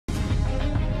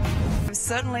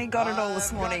certainly got it all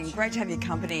this morning. Great to have your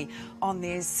company on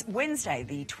this Wednesday,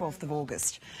 the 12th of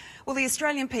August. Well, the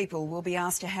Australian people will be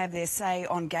asked to have their say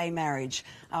on gay marriage.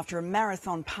 After a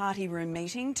marathon party room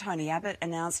meeting, Tony Abbott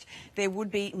announced there would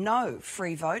be no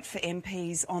free vote for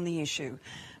MPs on the issue.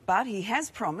 But he has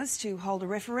promised to hold a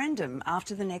referendum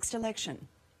after the next election.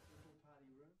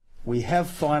 We have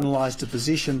finalised a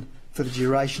position for the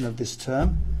duration of this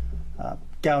term.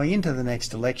 Going into the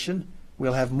next election,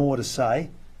 we'll have more to say,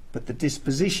 but the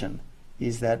disposition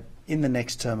is that in the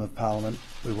next term of Parliament,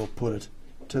 we will put it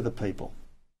to the people.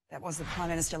 That was the Prime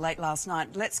Minister late last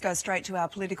night. Let's go straight to our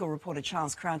political reporter,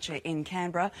 Charles Croucher in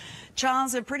Canberra.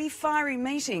 Charles, a pretty fiery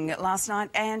meeting last night,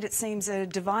 and it seems a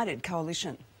divided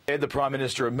coalition. The Prime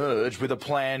Minister emerged with a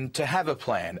plan to have a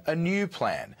plan, a new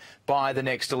plan, by the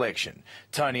next election.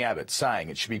 Tony Abbott saying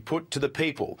it should be put to the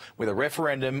people with a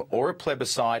referendum or a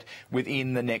plebiscite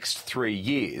within the next 3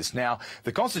 years. Now,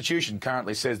 the Constitution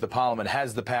currently says the Parliament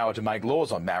has the power to make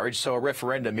laws on marriage, so a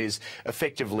referendum is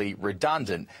effectively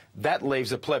redundant. That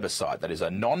leaves a plebiscite, that is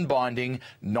a non-binding,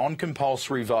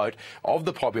 non-compulsory vote of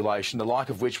the population, the like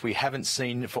of which we haven't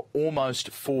seen for almost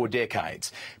 4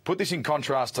 decades. Put this in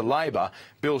contrast to Labor.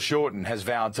 Bill Shorten has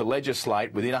vowed to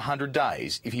legislate within 100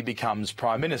 days if he becomes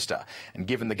Prime Minister. And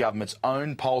given the government's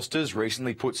own pollsters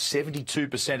recently put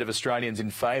 72% of Australians in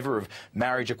favour of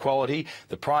marriage equality,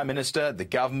 the Prime Minister, the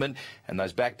government and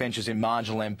those backbenchers in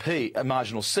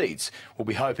marginal seats will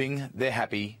be hoping they're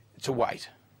happy to wait.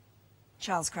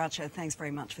 Charles Croucher, thanks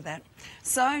very much for that.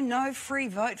 So, no free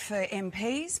vote for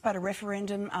MPs, but a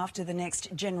referendum after the next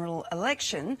general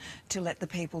election to let the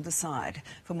people decide.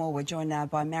 For more, we're joined now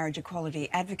by marriage equality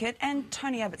advocate and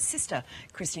Tony Abbott's sister,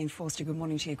 Christine Forster. Good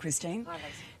morning to you, Christine. Hi, Lisa.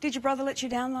 Did your brother let you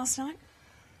down last night?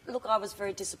 Look, I was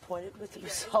very disappointed with the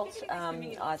result.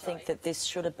 I think that this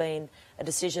should have been a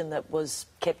decision that was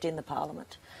kept in the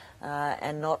Parliament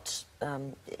and not,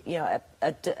 you know,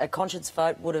 a conscience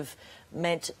vote would have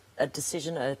meant a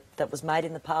decision that was made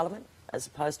in the Parliament as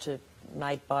opposed to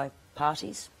made by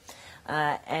parties.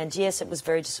 And yes, it was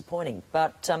very disappointing.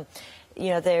 But, you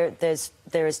know, there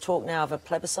is talk now of a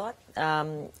plebiscite.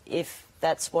 If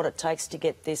that's what it takes to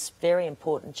get this very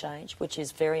important change, which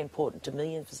is very important to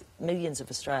millions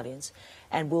of Australians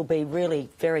and will be really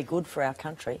very good for our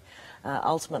country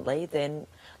ultimately, then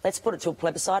let's put it to a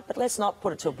plebiscite. But let's not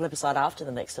put it to a plebiscite after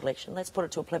the next election. Let's put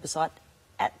it to a plebiscite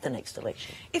at the next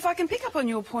election. If I can pick up on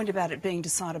your point about it being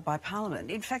decided by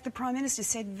Parliament, in fact, the Prime Minister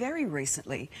said very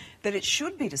recently that it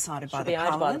should be decided by the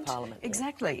Parliament. By the Parliament.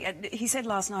 Exactly. Yeah. He said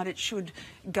last night it should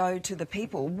go to the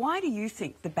people. Why do you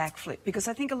think the backflip? Because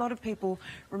I think a lot of people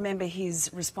remember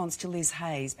his response to Liz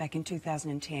Hayes back in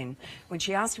 2010 when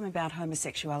she asked him about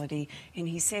homosexuality and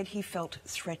he said he felt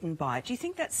threatened by it. Do you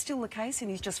think that's still the case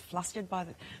and he's just flustered by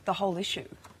the whole issue?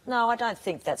 No, I don't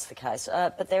think that's the case.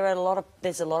 But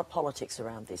there's a lot of politics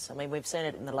around this. I mean, we've seen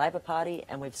it in the Labor Party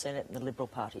and we've seen it in the Liberal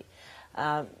Party.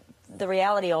 The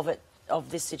reality of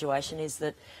this situation is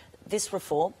that this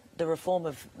reform, the reform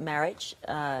of marriage,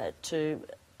 to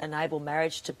enable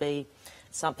marriage to be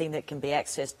something that can be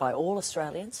accessed by all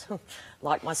Australians,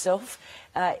 like myself,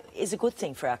 is a good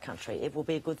thing for our country. It will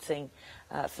be a good thing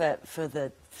for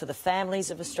the families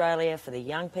of Australia, for the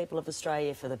young people of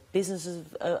Australia, for the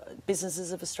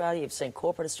businesses of Australia. You've seen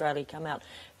corporate Australia come out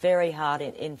very hard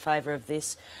in favour of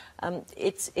this.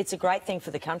 It's a great thing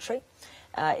for the country.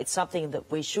 It's something that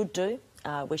we should do.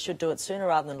 We should do it sooner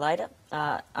rather than later.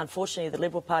 Unfortunately, the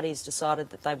Liberal Party has decided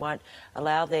that they won't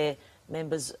allow their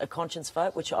members a conscience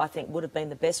vote, which I think would have been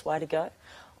the best way to go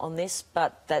on this,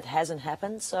 but that hasn't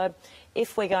happened. So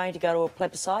if we're going to go to a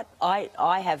plebiscite,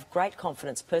 I have great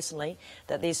confidence personally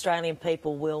that the Australian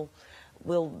people will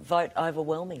vote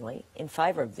overwhelmingly in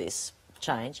favour of this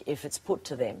change if it's put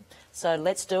to them. So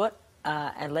let's do it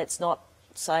and let's not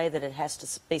say that it has to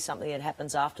be something that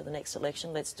happens after the next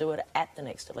election. Let's do it at the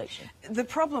next election. The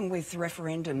problem with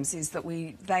referendums is that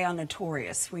they are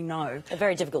notorious, we know. They're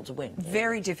very difficult to win.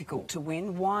 Very difficult to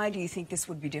win. Why do you think this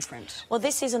would be different? Well,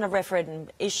 this isn't a referendum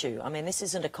issue. I mean, this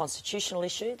isn't a constitutional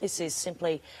issue. This is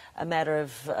simply a matter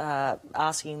of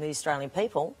asking the Australian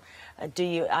people,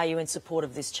 are you in support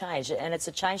of this change? And it's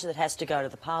a change that has to go to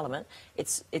the Parliament.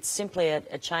 It's simply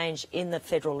a change in the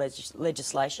federal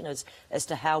legislation as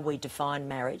to how we define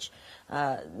marriage,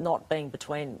 not being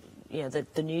between, you know,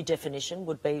 the new definition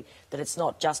would be that it's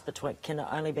not just can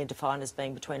only be defined as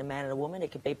being between a man and a woman.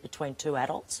 It could be between two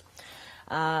adults,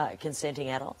 consenting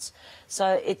adults.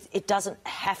 So it doesn't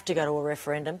have to go to a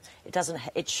referendum.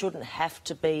 It shouldn't have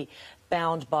to be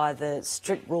bound by the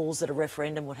strict rules that a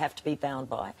referendum would have to be bound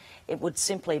by. It would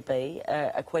simply be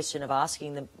a question of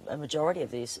asking a majority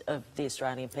of the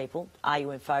Australian people, are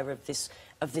you in favour of this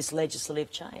of this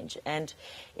legislative change. And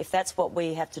if that's what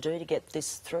we have to do to get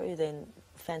this through, then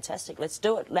fantastic. Let's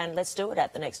do it, and let's do it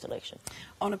at the next election.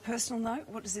 On a personal note,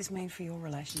 what does this mean for your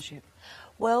relationship?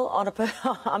 Well,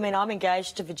 I mean, I'm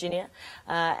engaged to Virginia,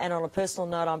 and on a personal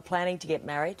note, I'm planning to get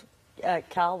married.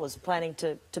 Carl was planning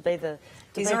to be the...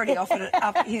 He's already offered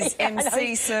up his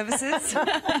MC services.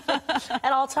 And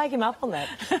I'll take him up on that.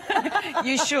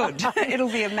 You should. It'll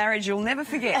be a marriage you'll never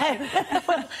forget.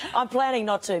 Well, I'm planning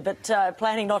not to, but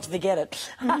planning not to forget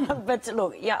it. But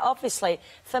look, yeah, obviously,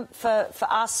 for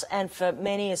us and for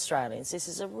many Australians, this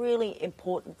is a really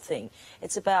important thing.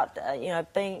 It's about, you know,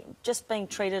 being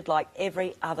treated like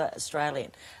every other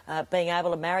Australian, being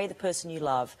able to marry the person you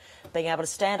love, being able to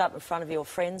stand up in front of your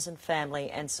friends and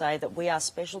family and say that we are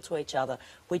special to each other.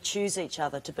 We choose each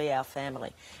other to be our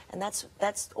family, and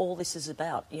that's all this is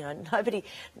about. You know,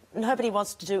 nobody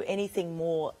wants to do anything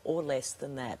more or less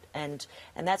than that, and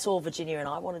that's all Virginia and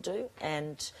I want to do.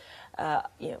 And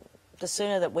you know, the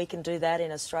sooner that we can do that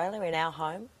in Australia, in our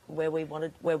home, where we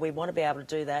want to be able to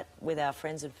do that with our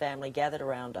friends and family gathered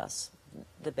around us,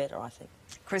 the better, I think.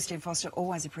 Christine Forster,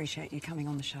 always appreciate you coming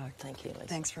on the show. Thank you, Lisa.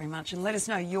 Thanks very much. And let us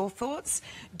know your thoughts.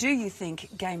 Do you think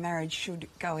gay marriage should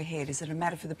go ahead? Is it a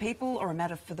matter for the people or a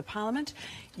matter for the Parliament?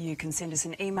 You can send us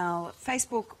an email,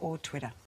 Facebook or Twitter.